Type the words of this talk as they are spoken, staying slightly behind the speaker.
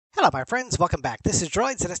Hello my friends, welcome back. This is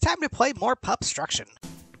DROIDZ and it's time to play more Pupstruction.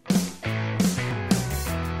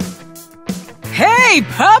 Hey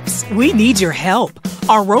pups! We need your help.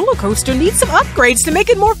 Our roller coaster needs some upgrades to make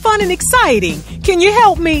it more fun and exciting. Can you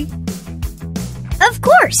help me? Of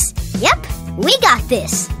course! Yep, we got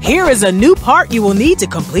this! Here is a new part you will need to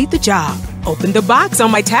complete the job. Open the box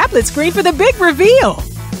on my tablet screen for the big reveal.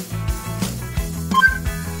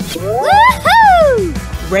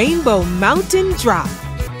 Woohoo! Rainbow Mountain Drop.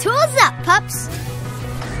 Tools up, pups!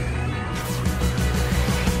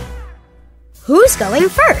 Who's going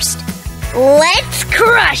first? Let's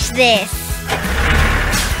crush this!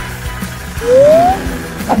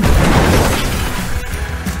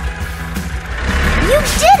 You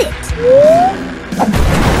did it!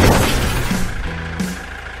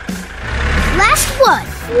 Last one!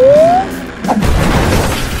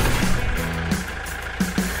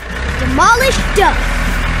 Demolish duck!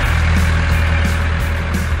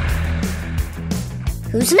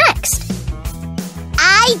 Who's next?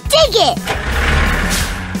 I dig it!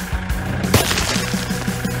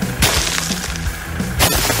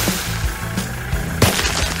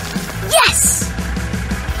 Yes!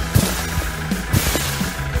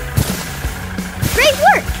 Great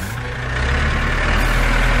work!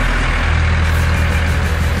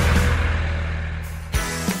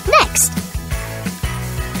 Next,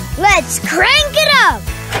 let's crank it up!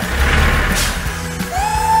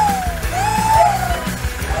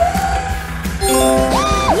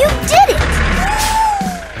 You did it!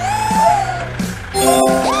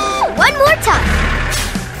 One more time.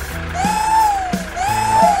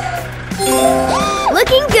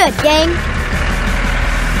 Looking good, gang.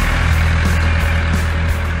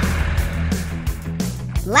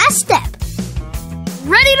 Last step.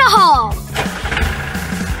 Ready to haul.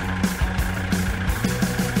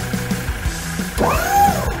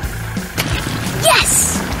 Yes!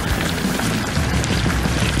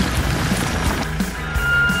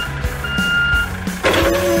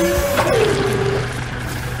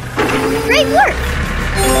 Great work!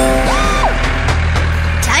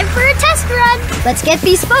 Time for a test run! Let's get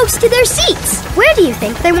these folks to their seats. Where do you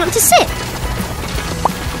think they want to sit?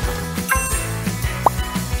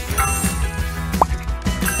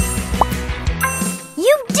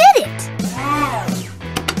 You did it!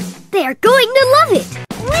 They are going to love it!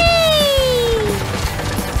 Whee!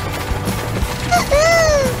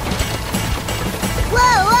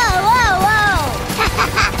 Whoa, whoa, whoa, whoa!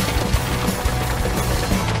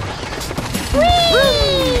 Whee!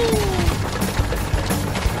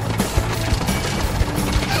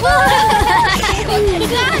 You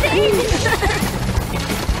got it!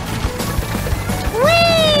 Whee!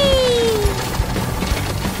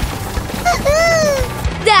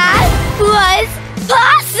 That was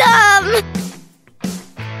fun!